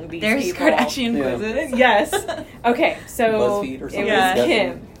knowing these There's people. Kardashian quizzes. Yes. Okay, so BuzzFeed or it something. was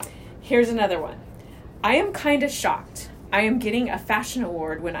Kim. Here's another one. I am kind of shocked. I am getting a fashion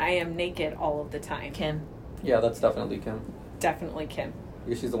award when I am naked all of the time. Kim. Yeah, that's definitely Kim. Definitely Kim.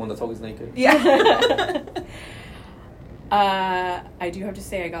 Yeah, she's the one that's always naked. Yeah. I do have to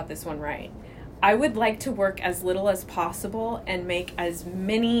say I got this one right. I would like to work as little as possible and make as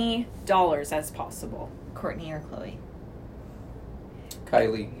many dollars as possible. Courtney or Chloe?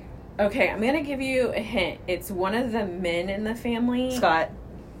 Kylie. Okay, I'm going to give you a hint. It's one of the men in the family. Scott.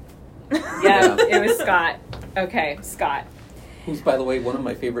 Yeah, it was Scott. Okay, Scott. Who's, by the way, one of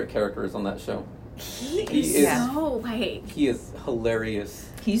my favorite characters on that show. He He is is- so, like... He is hilarious.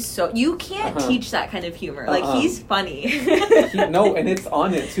 He's so... You can't teach that kind of humor. Like, he's funny. No, and it's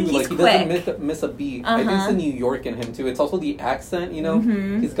on it, too. He's Like, he quick. doesn't miss a beat. I think it's the New York in him, too. It's also the accent, you know?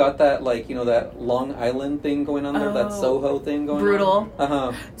 Mhm. He's got that, like, you know, that Long Island thing going on there. That Oh. Soho thing going Brutal. on.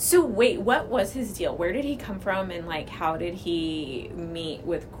 Uh-huh. So, wait, what was his deal? Where did he come from? And, like, how did he meet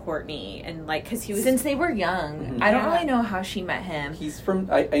with Courtney? And, like, because he was... Since they were young. Mhm. I don't Yeah. really know how she met him. He's from,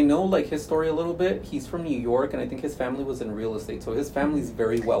 I know, like, his story a little bit. He's from New York, and I think his family was in real estate. So his family's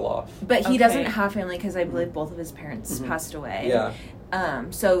very well off. But he Okay. doesn't have family because I believe both of his parents passed away. Yeah.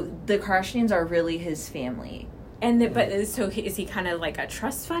 So the Kardashians are really his family. And but so is he kind of like a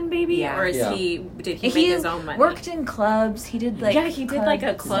trust fund baby, Yeah. or is Yeah. did he make his own money? Worked in clubs. He did like he did like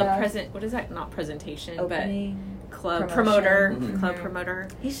a club stuff, present. What is that? Not presentation, opening. but club promotion. promoter. Mhm. Club promoter.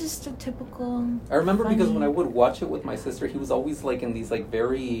 He's just a typical. I remember because funny- when I would watch it with my sister, he was always like in these like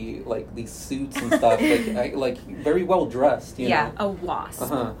very like these suits and stuff, like very well dressed. You Yeah. know? A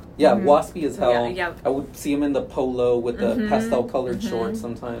wasp. Yeah, Mhm. waspy as hell. Yeah, yeah. I would see him in the polo with the Mhm. pastel colored Mhm. shorts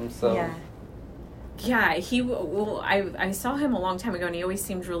sometimes. So Yeah. Yeah, I saw him a long time ago, and he always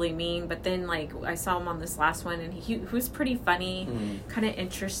seemed really mean. But then, like, I saw him on this last one, and he was pretty funny, kind of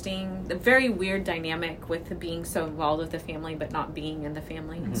interesting. A very weird dynamic with being so involved with the family, but not being in the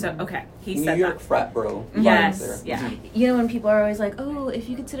family. Mhm. So, okay, he New said York that. frat bro. vibes Yes, there. yeah. Mhm. You know when people are always like, "Oh, if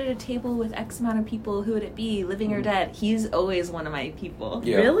you could sit at a table with X amount of people, who would it be, living or dead?" He's always one of my people.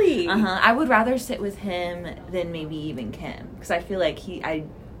 Yeah. Really? I would rather sit with him than maybe even Kim because I feel like he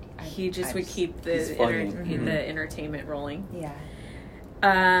He would keep He's the funny. the entertainment rolling.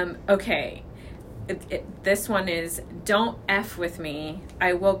 Yeah. Okay. This one is, don't F with me.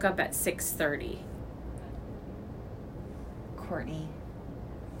 I woke up at 6:30. Courtney.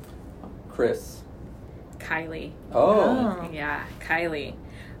 Chris. Kylie. Oh. Yeah, Kylie.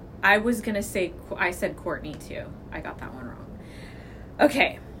 I was going to say, I said Courtney too. I got that one wrong.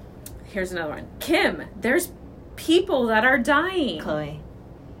 Okay. Here's another one. Kim, there's people that are dying. Chloe.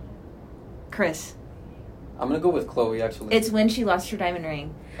 Chris. I'm gonna go with Chloe actually. It's when she lost her diamond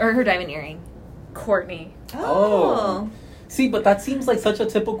ring or her diamond earring. Courtney. Oh. See, but that seems like such a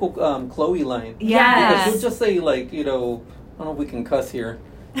typical Chloe line. Yeah. Because she'll just say like, you know, I don't know if we can cuss here.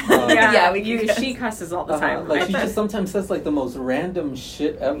 Yeah, we can cuss. She cusses all the time. Like she just sometimes says like the most random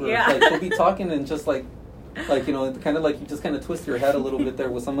shit ever. Yeah. Like she'll be talking and just like you know, kind of like you just kind of twist your head a little bit there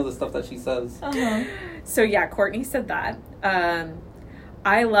with some of the stuff that she says. So yeah, Courtney said that.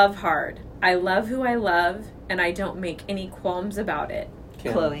 I love hard. I love who I love, and I don't make any qualms about it.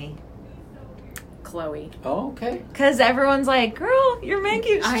 Kim. Chloe. Oh, okay. Because everyone's like, girl, your man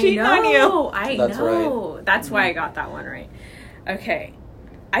keeps cheating on you. That's know. right. That's why I got that one right. Okay.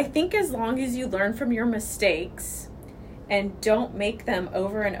 I think as long as you learn from your mistakes and don't make them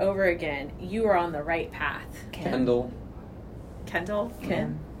over and over again, you are on the right path. Kendall. Kendall?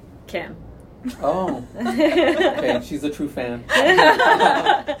 Kim. Kim. Oh. Okay, she's a true fan.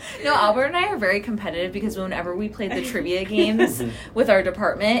 No, Albert and I are very competitive because whenever we played the trivia games with our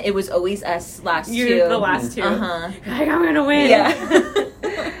department, it was always us last You're two. the last two. Uh-huh. Like, I'm going to win.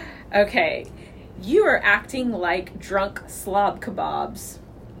 Yeah. Okay. You are acting like drunk slob kebabs.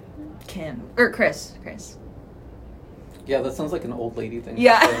 Kim. Or Chris. Yeah, that sounds like an old lady thing.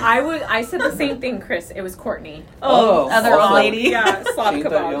 Yeah. to say. I said the same thing, Chris. It was Courtney. Oh, other awesome. old lady. Yeah, slob She ain't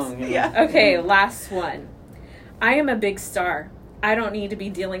that kebabs. young, yeah. Okay, last one. I am a big star. I don't need to be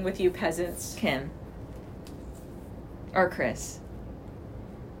dealing with you peasants. Kim. Or Chris.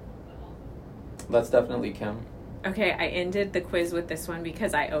 That's definitely Kim. Okay, I ended the quiz with this one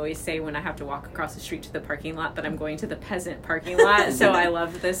because I always say when I have to walk across the street to the parking lot that I'm going to the peasant parking lot, so I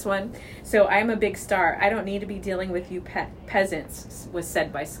love this one. So I'm a big star. I don't need to be dealing with you peasants, was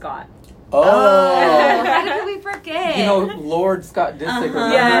said by Scott. Oh. How did we forget? You know, Lord Scott Disick. remember?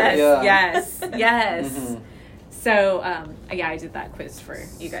 Yes, Yeah. yes. Mhm. So, yeah, I did that quiz for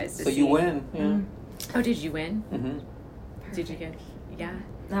you guys to So see. you win. Yeah. Oh, did you win? Mm-hmm. Did you get? Yeah.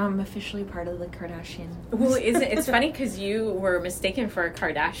 Now I'm officially part of the Kardashian. Well, it's funny because you were mistaken for a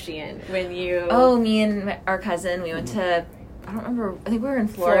Kardashian when you. Oh, me and our cousin, we went to. I don't remember. I think we were in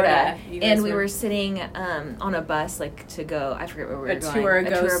Florida and we were sitting on a bus, like to go. I forget where we were going.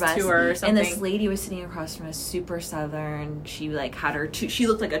 A tour bus or something. And this lady was sitting across from us, super southern. She like had her. She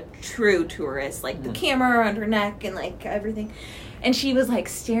looked like a true tourist, like the camera around her neck and like everything. And she was like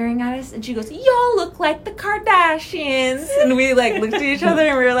staring at us, and she goes, "Y'all look like the Kardashians." And we like looked at each other,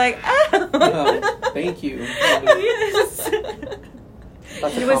 and we were like, "Oh, oh thank you." Yes.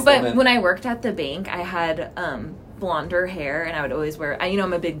 That's a compliment. But when I worked at the bank, I had blonder hair, and I would always wear.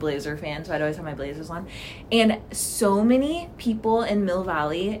 I'm a big blazer fan, so I'd always have my blazers on. And so many people in Mill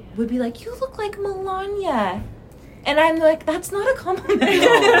Valley would be like, "You look like Melania." And I'm like, that's not a compliment.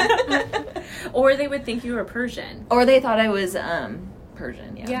 Or they would think you were Persian. Or they thought I was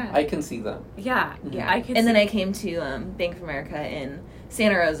Persian, yeah. I can see that. Yeah. Yeah. I can and then I came to Bank of America in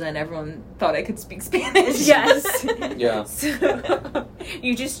Santa Rosa, and everyone thought I could speak Spanish. Yes. Yeah. So,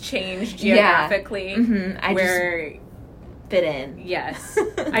 you just changed geographically I where... just fit in. Yes.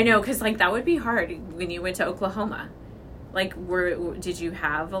 I know, because, like, that would be hard when you went to Oklahoma. Like, did you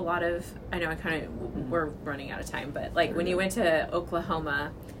have a lot of... I know we're running out of time, but, like, when you went to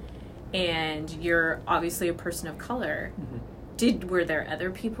Oklahoma and you're obviously a person of color, were there other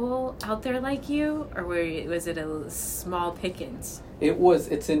people out there like you? Or was it a small pickings?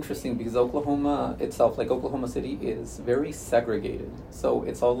 It's interesting because Oklahoma itself, like Oklahoma City, is very segregated. So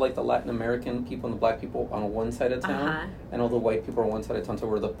it's all like the Latin American people and the black people on one side of town, and all the white people on one side of town, to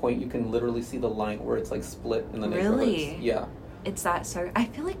where the point you can literally see the line where it's like split in the neighborhoods. Really? Yeah. It's that I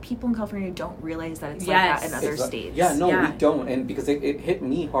feel like people in California don't realize that it's like that in other states. Yeah, no, we don't. And because it hit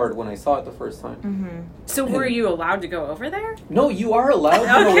me hard when I saw it the first time. So were you allowed to go over there? No, you are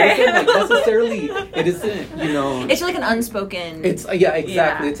allowed. Okay. It isn't like necessarily, it isn't, It's like an unspoken... Yeah, exactly.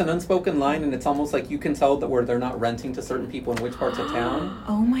 Yeah. It's an unspoken line, and it's almost like you can tell that where they're not renting to certain people in which parts of town.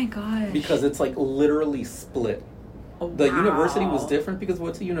 Oh my gosh. Because it's like literally split. The university was different because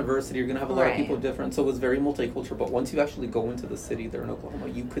what's a university? You're going to have a lot of people different. So it was very multicultural. But once you actually go into the city there in Oklahoma,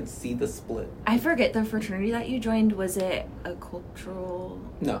 you could see the split. I forget, the fraternity that you joined, was it a cultural...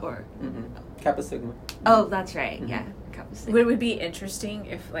 No. Or... Kappa Sigma. Oh, that's right. Yeah. Kappa Sigma. It would be interesting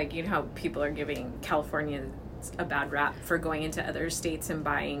if, like, you know how people are giving Californians a bad rap for going into other states and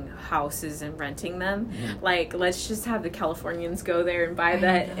buying houses and renting them. Like, let's just have the Californians go there and buy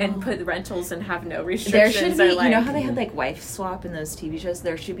that and put rentals and have no restrictions. There should be, you know how they had like wife swap in those TV shows?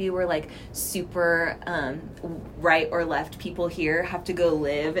 There should be where like super right or left people here have to go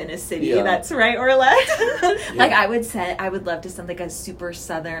live in a city that's right or left. Like I would love to send like a super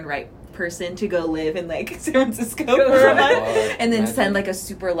southern right person to go live in like San Francisco for a month, and then send like a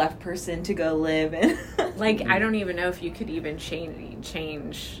super left person to go live in like I don't even know if you could even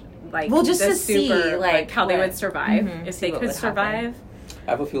change like just to see like how they would survive if they could survive.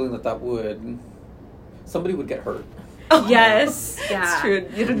 I have a feeling that somebody would get hurt. Yes, yeah, it's true.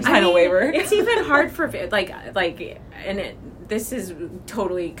 You didn't sign a waiver. It's even hard for this is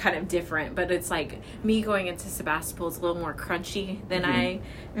totally kind of different, but it's like me going into Sebastopol is a little more crunchy than I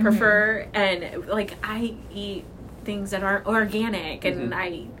prefer, and like I eat things that aren't organic, and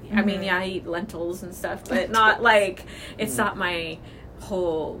I mean, I eat lentils and stuff, but not like it's not my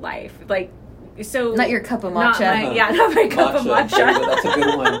whole life. Like, so not your cup of matcha. Not my cup of matcha. That's a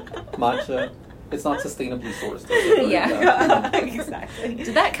good one. Matcha. It's not sustainably sourced. Exactly.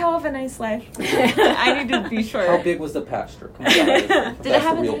 Did that cow have a nice life? I need to be sure. How big was the pasture? Come on, That's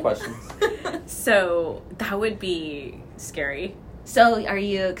the real questions. So that would be scary. So are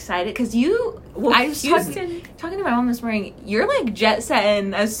you excited? Because I was talking to my mom this morning. You're like jet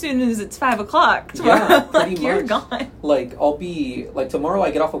setting as soon as it's 5 o'clock tomorrow. Yeah, pretty much. You're gone. Like I'll be like tomorrow.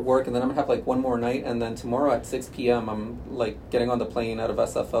 I get off of work and then I'm gonna have like one more night, and then tomorrow at 6 p.m. I'm like getting on the plane out of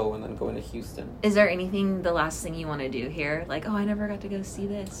SFO and then going to Houston. Is there anything the last thing you want to do here? Like, I never got to go see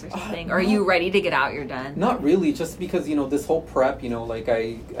this or something. Or are you ready to get out? You're done. Not really. Just because this whole prep. Like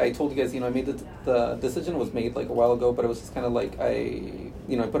I told you guys. I made the decision was made like a while ago, but it was just kind of like I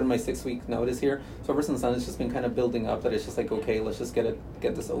put in my 6-week notice here. So ever since then, it's just been kind of building up that it's just like, okay, let's just get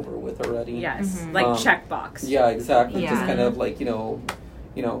this over with already. Yes, like checkbox. Yeah, exactly. Yeah. Just kind of like,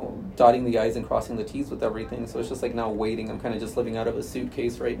 dotting the I's and crossing the T's with everything. So it's just like now waiting. I'm kind of just living out of a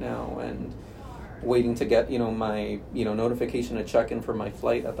suitcase right now and waiting to get, my, notification to check in for my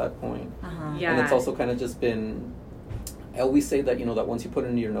flight at that point. Yeah. And it's also kind of just been I always say that, that once you put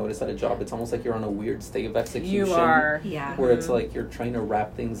in your notice at a job, it's almost like you're on a weird state of execution. You are. Yeah. Where it's like you're trying to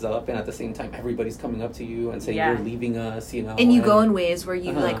wrap things up, and at the same time, everybody's coming up to you and saying, you're leaving us, And you go in ways where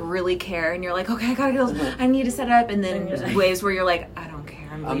you, like, really care, and you're like, okay, I gotta go, I need to set up, and then there's ways where you're like, I don't care.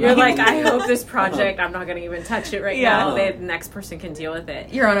 You're like, I hope this project, I'm not going to even touch it right now. The next person can deal with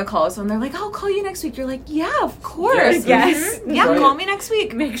it. You're on a call with someone, they're like, I'll call you next week. You're like, yeah, of course. Yes. Yeah, call me next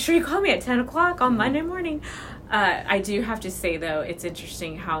week. Make sure you call me at 10 o'clock on Monday morning. I do have to say, though, it's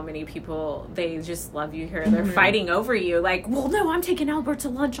interesting how many people, they just love you here. They're fighting over you. Like, well, no, I'm taking Albert to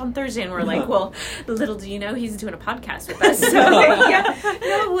lunch on Thursday. And we're like, well, little do you know, he's doing a podcast with us. So,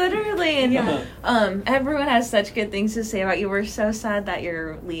 no, literally. And everyone has such good things to say about you. We're so sad that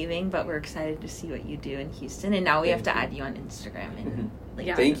you're leaving, but we're excited to see what you do in Houston. And now we have to add you on Instagram. And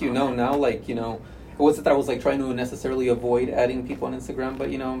Thank you. No, now, like, it wasn't that I was like trying to necessarily avoid adding people on Instagram, but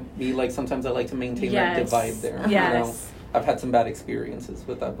me, like, sometimes I like to maintain that divide there. Yes. I've had some bad experiences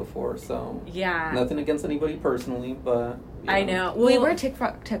with that before, so nothing against anybody personally, but I know. Well, we were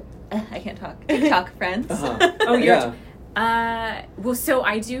TikTok friends. Oh, you're well, so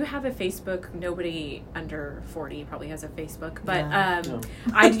I do have a Facebook. Nobody under 40 probably has a Facebook, but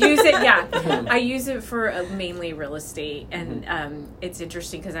I use it. I use it for mainly real estate, and it's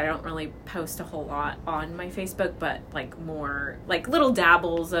interesting because I don't really post a whole lot on my Facebook, but like more like little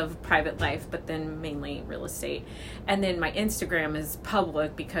dabbles of private life, but then mainly real estate. And then my Instagram is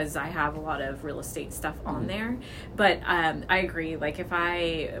public because I have a lot of real estate stuff on there. But I agree. Like if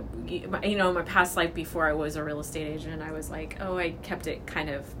I, my past life before I was a real estate agent, I was like, oh, I kept it kind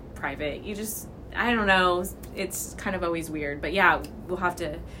of private. I don't know. It's kind of always weird. But yeah, we'll have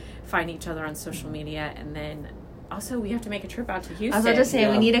to find each other on social media. And then also we have to make a trip out to Houston. I was about to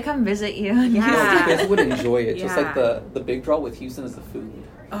say, we need to come visit you. You guys would enjoy it. Just like the big draw with Houston is the food.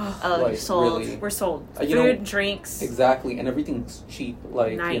 Like, sold. Really, we're sold. Food, drinks. Exactly. And everything's cheap.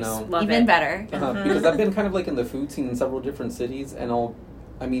 Like, nice. Love even it. better. Because I've been kind of like in the food scene in several different cities, and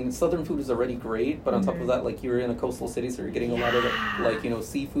southern food is already great, but on top of that, like, you're in a coastal city, so you're getting a lot of, like,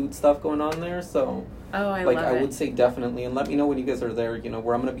 seafood stuff going on there, so... I would say definitely, and let me know when you guys are there,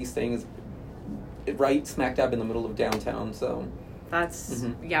 where I'm going to be staying is right smack dab in the middle of downtown, so... That's...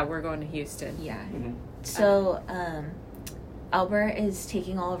 we're going to Houston. Yeah. So, Albert is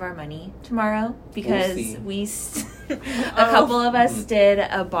taking all of our money tomorrow because a couple of us did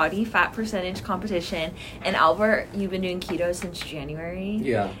a body fat percentage competition, and Albert, you've been doing keto since January.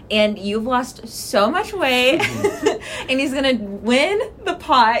 Yeah. And you've lost so much weight, and he's gonna win the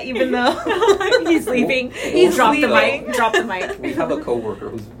pot even though he's leaving. He's Drop the mic. We have a coworker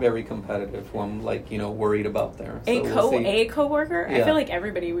who's very competitive who I'm worried about there. So a coworker? I feel like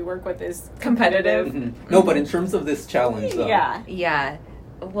everybody we work with is competitive. No, but in terms of this challenge though. Yeah.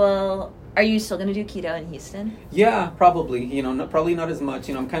 Well, are you still going to do keto in Houston? Yeah, probably. Probably not as much.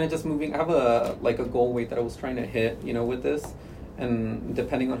 I'm kind of just moving. I have a goal weight that I was trying to hit, with this. And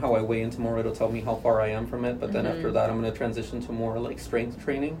depending on how I weigh in tomorrow, it'll tell me how far I am from it. But then after that, I'm going to transition to more like strength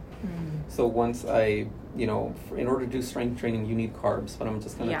training. So once I, in order to do strength training, you need carbs. But I'm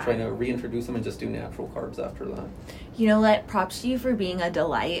just going to try to reintroduce them and just do natural carbs after that. You know what? Props to you for being a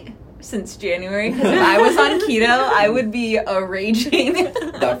delight since January, because if I was on keto, I would be raging.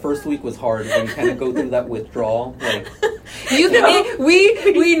 That first week was hard when you kind of go through that withdrawal. Like,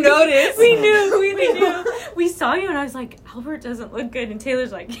 we noticed. We knew. We saw you, and I was like, Albert doesn't look good, and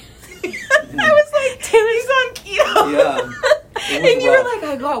Taylor's like, I was like, Taylor's on keto. Yeah. And you were like,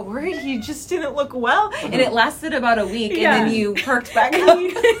 I got worried he just didn't look well, and it lasted about a week, and then you perked back up.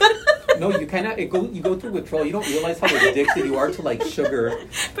 No, you kind of you go through withdrawal. You don't realize how addicted you are to like sugar.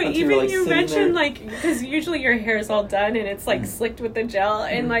 But even you mentioned because usually your hair is all done and it's like slicked with the gel,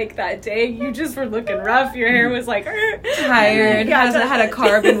 and like that day you just were looking rough. Your hair was like tired. Hasn't had a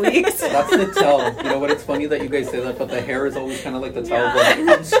carb in weeks. That's the tell. You know what? It's funny that you guys say that, but the hair is always kind of like the tell. But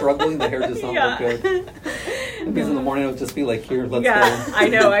I'm struggling. The hair does not look good. Because in the morning it would just be like, here, let's go. I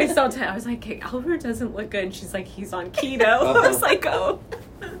know. I saw. I was like, hey, Albert doesn't look good. And she's like, he's on keto. I was like, oh.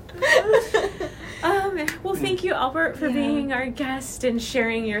 Well, thank you, Albert, for being our guest and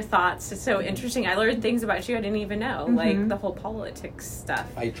sharing your thoughts. It's so interesting. I learned things about you I didn't even know, like the whole politics stuff.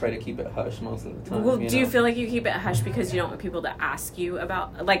 I try to keep it hush most of the time. Well, do you feel like you keep it hush because you don't want people to ask you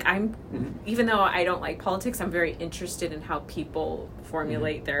about, like, even though I don't like politics, I'm very interested in how people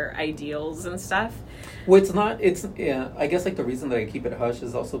formulate their ideals and stuff. Well, I guess like the reason that I keep it hush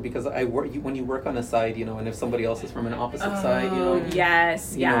is also because when you work on a side, and if somebody else is from an opposite side,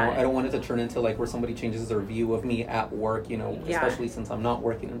 yes, I don't want it to turn into like where somebody changes changes their view of me at work, you know, especially since I'm not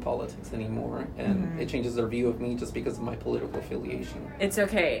working in politics anymore. And it changes their view of me just because of my political affiliation. It's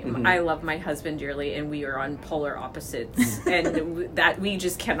okay. I love my husband dearly, and we are on polar opposites. And that we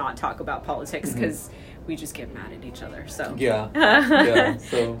just cannot talk about politics because we just get mad at each other. So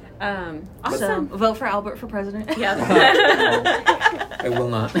So awesome. Vote for Albert for president. Yeah. I will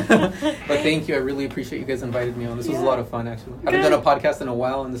not. But thank you. I really appreciate you guys invited me on. This was a lot of fun, actually. I haven't done a podcast in a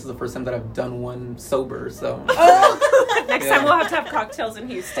while, and this is the first time that I've done one sober. So next time we'll have to have cocktails in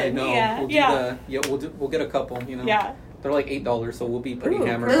Houston. I know. We'll get a couple. You know. Yeah. They're like $8, so we'll be pretty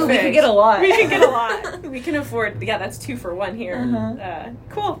hammered. Ooh, we can get a lot. We can afford. Yeah, that's 2 for 1 here.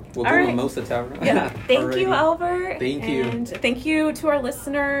 Cool. We'll do Mimosa Tavern. Yeah. Thank you, Albert. Thank you. And thank you to our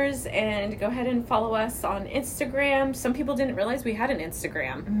listeners. And go ahead and follow us on Instagram. Some people didn't realize we had an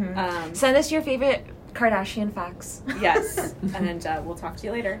Instagram. Send us your favorite Kardashian facts. Yes. And we'll talk to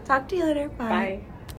you later. Talk to you later. Bye. Bye.